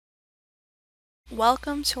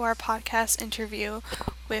Welcome to our podcast interview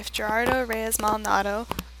with Gerardo Reyes Maldonado,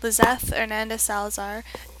 Lizeth Hernandez Salazar,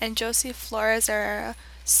 and Josie Flores Herrera,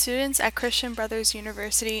 students at Christian Brothers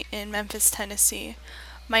University in Memphis, Tennessee.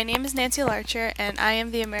 My name is Nancy Larcher, and I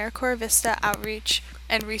am the AmeriCorps Vista Outreach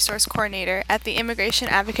and Resource Coordinator at the Immigration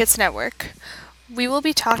Advocates Network. We will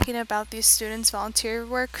be talking about these students' volunteer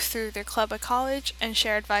work through their club at college and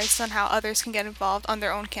share advice on how others can get involved on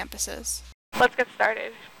their own campuses. Let's get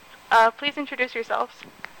started. Please introduce yourselves.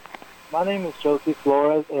 My name is Josie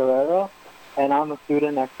Flores Herrera, and I'm a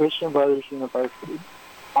student at Christian Brothers University.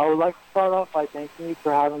 I would like to start off by thanking you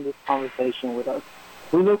for having this conversation with us.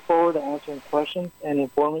 We look forward to answering questions and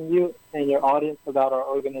informing you and your audience about our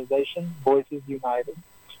organization, Voices United.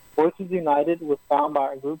 Voices United was founded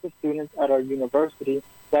by a group of students at our university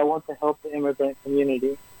that want to help the immigrant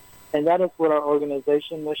community, and that is what our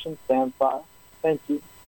organization mission stands by. Thank you.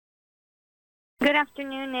 Good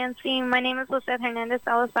afternoon, Nancy. My name is Lizeth Hernandez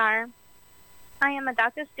Salazar. I am a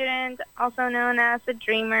DACA student, also known as a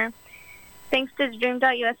dreamer. Thanks to the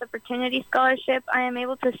Dream.US Opportunity Scholarship, I am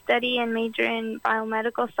able to study and major in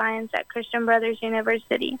biomedical science at Christian Brothers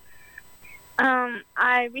University.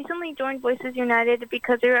 I recently joined Voices United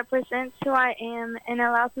because it represents who I am and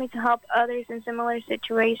allows me to help others in similar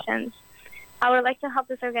situations. I would like to help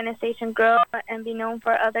this organization grow and be known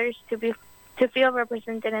for others to feel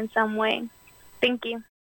represented in some way. Thank you.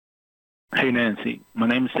 Hey Nancy, my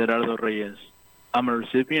name is Gerardo Reyes. I'm a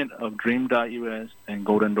recipient of Dream.US and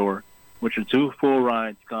Golden Door, which are two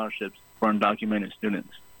full-ride scholarships for undocumented students.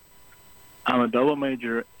 I'm a double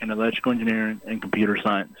major in electrical engineering and computer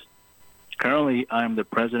science. Currently, I am the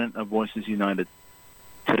president of Voices United.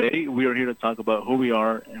 Today, we are here to talk about who we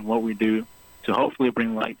are and what we do to hopefully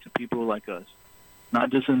bring light to people like us, not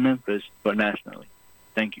just in Memphis, but nationally.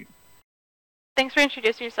 Thank you. Thanks for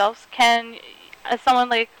introducing yourselves. Can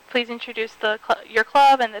someone please introduce your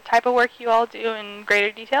club and the type of work you all do in greater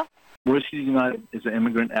detail? Voices United is an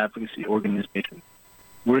immigrant advocacy organization.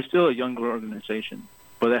 We're still a younger organization,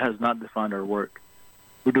 but that has not defined our work.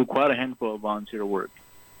 We do quite a handful of volunteer work.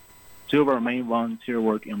 Two of our main volunteer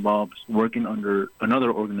work involves working under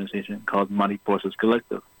another organization called Mariposas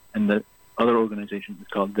Collective, and the other organization is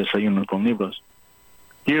called Desayuno con Libros.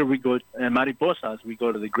 Here we go, at Mariposas, we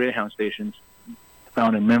go to the Greyhound stations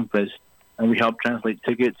found in Memphis, and we help translate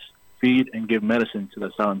tickets, feed, and give medicine to the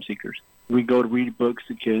asylum seekers. We go to read books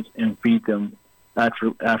to kids and feed them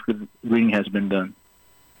after the reading has been done.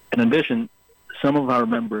 In addition, some of our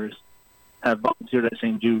members have volunteered at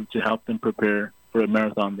St. Jude to help them prepare for a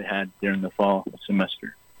marathon they had during the fall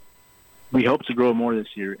semester. We hope to grow more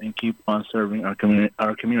this year and keep on serving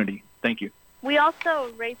our community. Thank you. We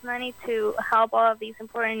also raise money to help all of these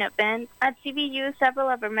important events. At CBU, several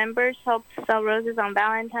of our members helped sell roses on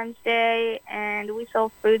Valentine's Day, and we sell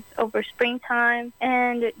fruits over springtime,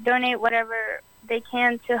 and donate whatever they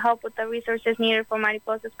can to help with the resources needed for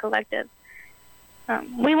Mariposas Collective.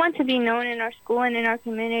 We want to be known in our school and in our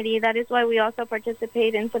community. That is why we also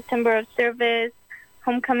participate in September of Service,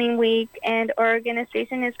 Homecoming Week, and our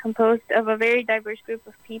organization is composed of a very diverse group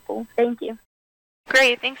of people. Thank you.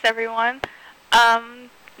 Great, thanks everyone.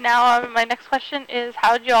 Now my next question is,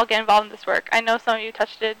 how did you all get involved in this work? I know some of you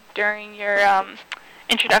touched it during your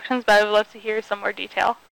introductions, but I would love to hear some more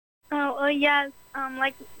detail. Yes.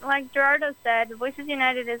 Like Gerardo said, Voices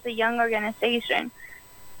United is a young organization.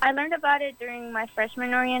 I learned about it during my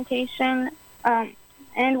freshman orientation,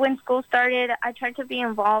 and when school started, I tried to be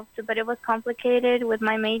involved, but it was complicated with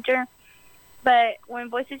my major. But when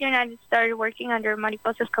Voices United started working under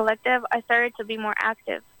Mariposas Collective, I started to be more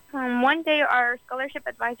active. One day, our scholarship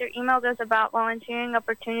advisor emailed us about volunteering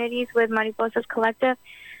opportunities with Mariposas Collective,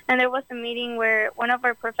 and there was a meeting where one of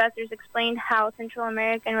our professors explained how Central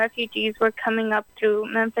American refugees were coming up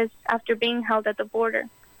through Memphis after being held at the border.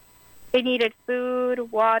 They needed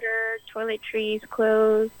food, water, toiletries,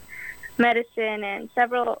 clothes, medicine, and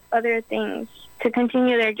several other things to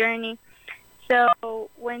continue their journey. So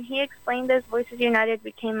when he explained this, Voices United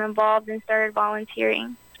became involved and started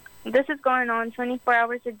volunteering. This is going on 24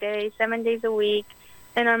 hours a day, 7 days a week,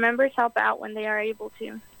 and our members help out when they are able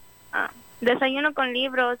to. Desayuno con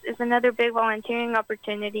Libros is another big volunteering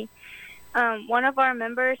opportunity. One of our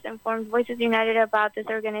members informed Voices United about this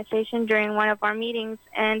organization during one of our meetings,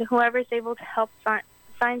 and whoever is able to help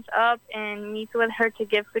signs up and meets with her to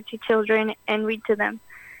give food to children and read to them.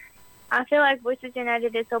 I feel like Voices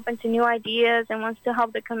United is open to new ideas and wants to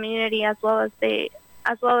help the community as well as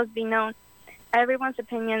be known. Everyone's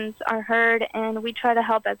opinions are heard, and we try to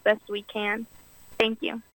help as best we can. Thank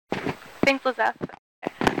you. Thanks, Lizeth.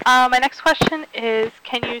 My next question is,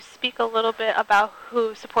 can you speak a little bit about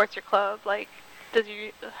who supports your club? does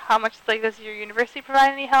your university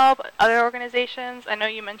provide any help? Other organizations? I know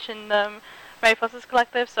you mentioned the Mariposas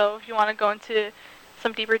Collective, so if you want to go into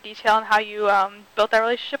some deeper detail on how you built that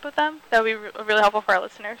relationship with them, that would be really helpful for our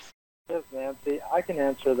listeners. Yes, Nancy, I can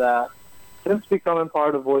answer that. Since becoming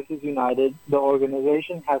part of Voices United, the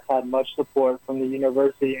organization has had much support from the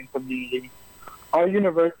university and community. Our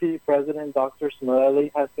university president, Dr.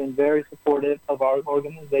 Smirelli, has been very supportive of our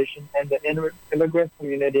organization and the immigrant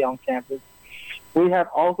community on campus. We have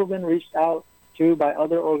also been reached out to by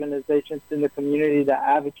other organizations in the community that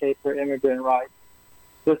advocate for immigrant rights.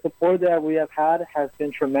 The support that we have had has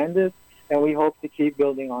been tremendous, and we hope to keep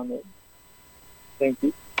building on it. Thank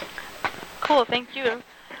you. Cool, thank you.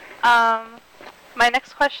 My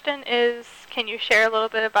next question is, can you share a little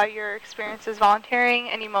bit about your experiences volunteering,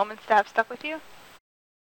 any moments that have stuck with you?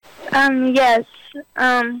 Yes.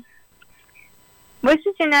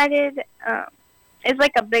 Voices United is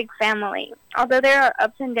like a big family. Although there are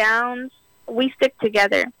ups and downs, we stick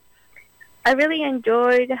together. I really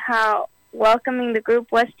enjoyed how welcoming the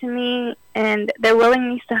group was to me, and their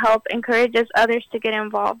willingness to help encourages others to get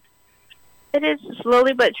involved. It is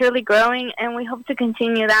slowly but surely growing, and we hope to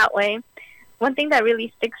continue that way. One thing that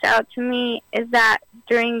really sticks out to me is that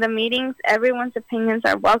during the meetings, everyone's opinions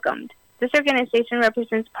are welcomed. This organization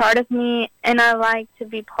represents part of me, and I like to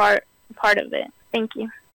be part of it. Thank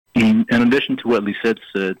you. In addition to what Lisette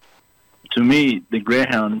said, to me, the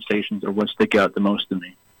Greyhound stations are what stick out the most to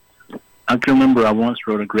me. I can remember I once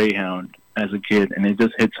rode a Greyhound as a kid, and it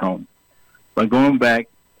just hits home. By going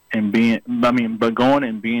and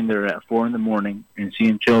being there at 4 in the morning and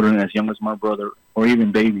seeing children as young as my brother, or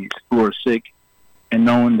even babies who are sick, and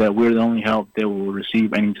knowing that we're the only help they will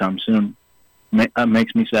receive anytime soon,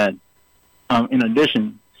 makes me sad. In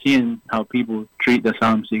addition, seeing how people treat the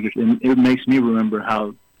asylum seekers, it makes me remember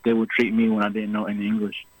how they would treat me when I didn't know any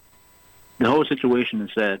English. The whole situation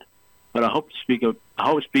is sad, but I hope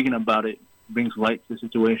speaking about it brings light to the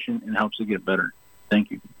situation and helps it get better.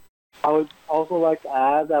 Thank you. I would also like to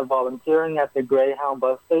add that volunteering at the Greyhound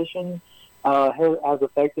bus station has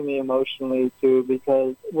affected me emotionally too,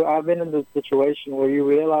 because I've been in this situation where you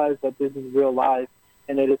realize that this is real life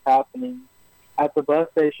and it is happening. At the bus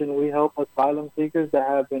station, we help asylum seekers that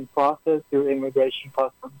have been processed through immigration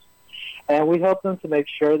customs, and we help them to make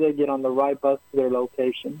sure they get on the right bus to their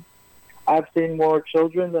location. I've seen more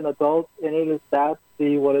children than adults, and it is sad to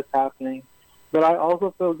see what is happening. But I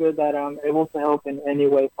also feel good that I'm able to help in any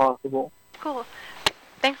way possible. Cool.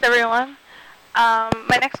 Thanks, everyone.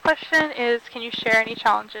 My next question is, can you share any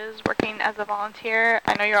challenges working as a volunteer?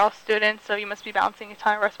 I know you're all students, so you must be balancing a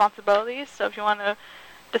ton of responsibilities. So if you want to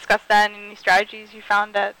discuss that and any strategies you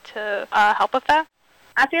found to help with that.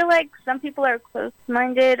 I feel like some people are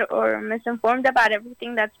close-minded or misinformed about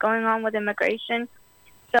everything that's going on with immigration.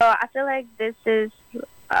 So I feel like this is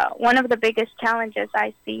one of the biggest challenges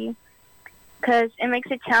I see, because it makes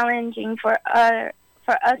it challenging for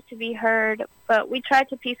us to be heard, but we try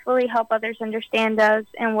to peacefully help others understand us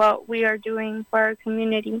and what we are doing for our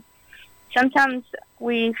community. Sometimes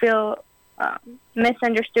we feel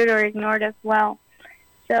misunderstood or ignored as well.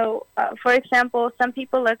 So, for example, some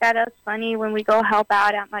people look at us funny when we go help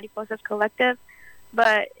out at Mariposas Collective,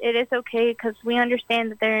 but it is okay because we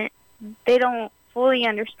understand that they don't fully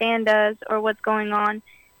understand us or what's going on.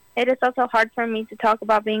 It is also hard for me to talk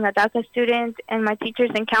about being a DACA student, and my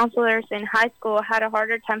teachers and counselors in high school had a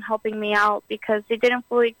harder time helping me out because they didn't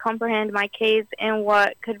fully comprehend my case and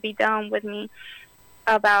what could be done with me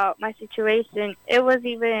about my situation. I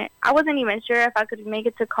wasn't even sure if I could make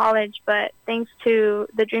it to college, but thanks to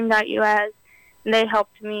the Dream.us, they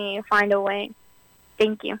helped me find a way.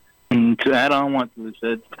 Thank you. And to add on what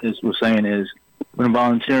Lisette was saying is, when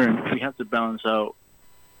volunteering, we have to balance out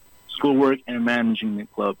schoolwork and managing the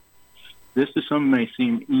club. This to some may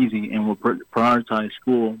seem easy and will prioritize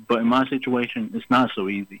school, but in my situation, it's not so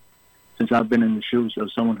easy, since I've been in the shoes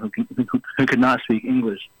of someone who could not speak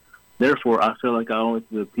English. Therefore, I feel like I owe it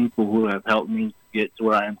to the people who have helped me get to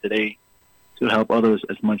where I am today to help others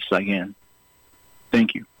as much as I can.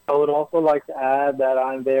 Thank you. I would also like to add that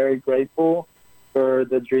I'm very grateful for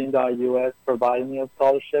the Dream.us providing me a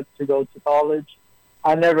scholarship to go to college.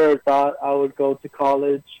 I never thought I would go to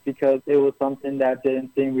college because it was something that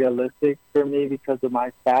didn't seem realistic for me because of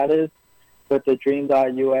my status. But the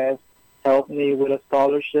Dream.us helped me with a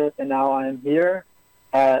scholarship, and now I am here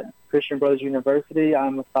at Christian Brothers University.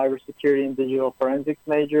 I'm a cybersecurity and digital forensics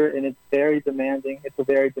major, and it's very demanding. It's a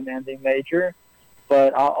very demanding major.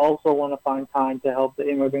 But I also want to find time to help the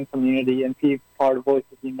immigrant community and be part of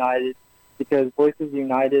Voices United, because Voices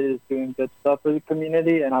United is doing good stuff for the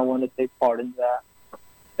community, and I want to take part in that.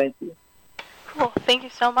 Thank you. Cool. Thank you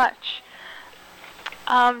so much.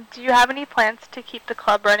 Do you have any plans to keep the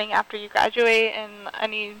club running after you graduate, and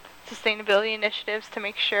any sustainability initiatives to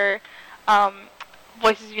make sure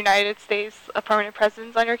Voices United stays a permanent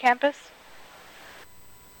presence on your campus?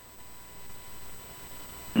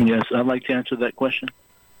 Yes, I'd like to answer that question.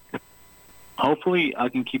 Hopefully, I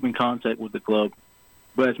can keep in contact with the club,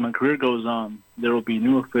 but as my career goes on, there will be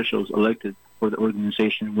new officials elected for the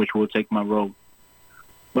organization, which will take my role.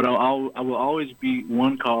 But I will always be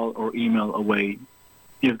one call or email away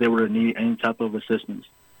if they were to need any type of assistance.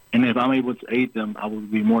 And if I'm able to aid them, I will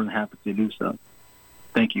be more than happy to do so.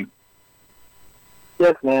 Thank you.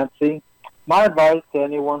 Yes, Nancy. My advice to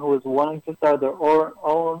anyone who is wanting to start their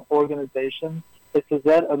own organization is to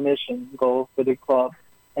set a mission goal for the club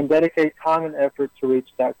and dedicate time and effort to reach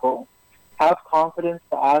that goal. Have confidence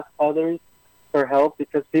to ask others for help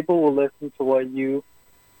because people will listen to what you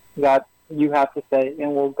have to say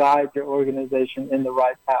and will guide your organization in the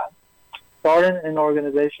right path. Starting an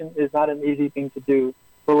organization is not an easy thing to do,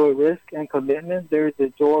 but with risk and commitment, there is a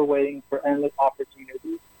door waiting for endless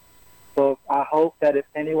opportunities. So I hope that if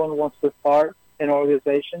anyone wants to start an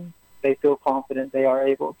organization, they feel confident they are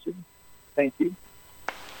able to. Thank you.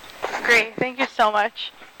 Great, thank you so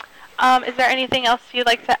much. Is there anything else you'd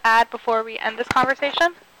like to add before we end this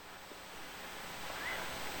conversation?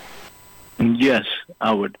 Yes,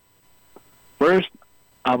 I would. First,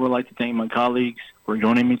 I would like to thank my colleagues for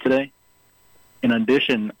joining me today. In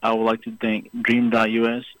addition, I would like to thank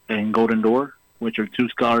Dream.us and Golden Door, which are two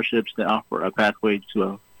scholarships that offer a pathway to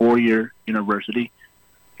a 4-year university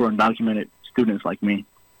for undocumented students like me.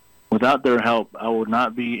 Without their help, I would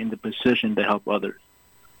not be in the position to help others.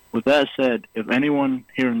 With that said, if anyone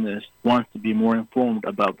hearing this wants to be more informed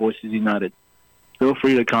about Voices United, feel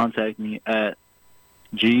free to contact me at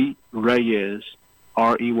greyes,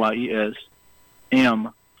 REYES,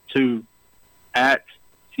 M2 at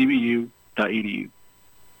cbu.edu.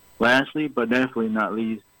 Lastly, but definitely not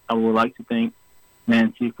least, I would like to thank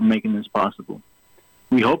Nancy for making this possible.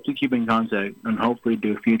 We hope to keep in contact and hopefully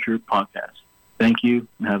do future podcasts. Thank you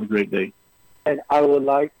and have a great day. And I would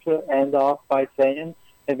like to end off by saying,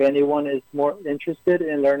 if anyone is more interested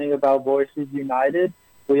in learning about Voices United,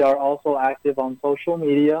 we are also active on social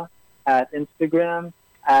media at Instagram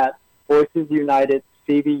at Voices United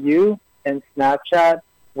CBU and Snapchat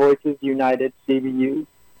Voices United CBU.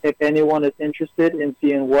 If anyone is interested in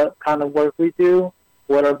seeing what kind of work we do,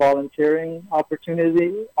 what our volunteering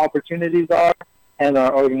opportunities are, and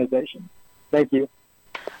our organization. Thank you.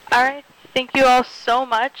 All right. Thank you all so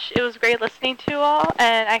much. It was great listening to you all,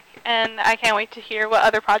 and I can't wait to hear what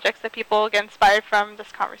other projects that people get inspired from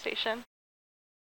this conversation.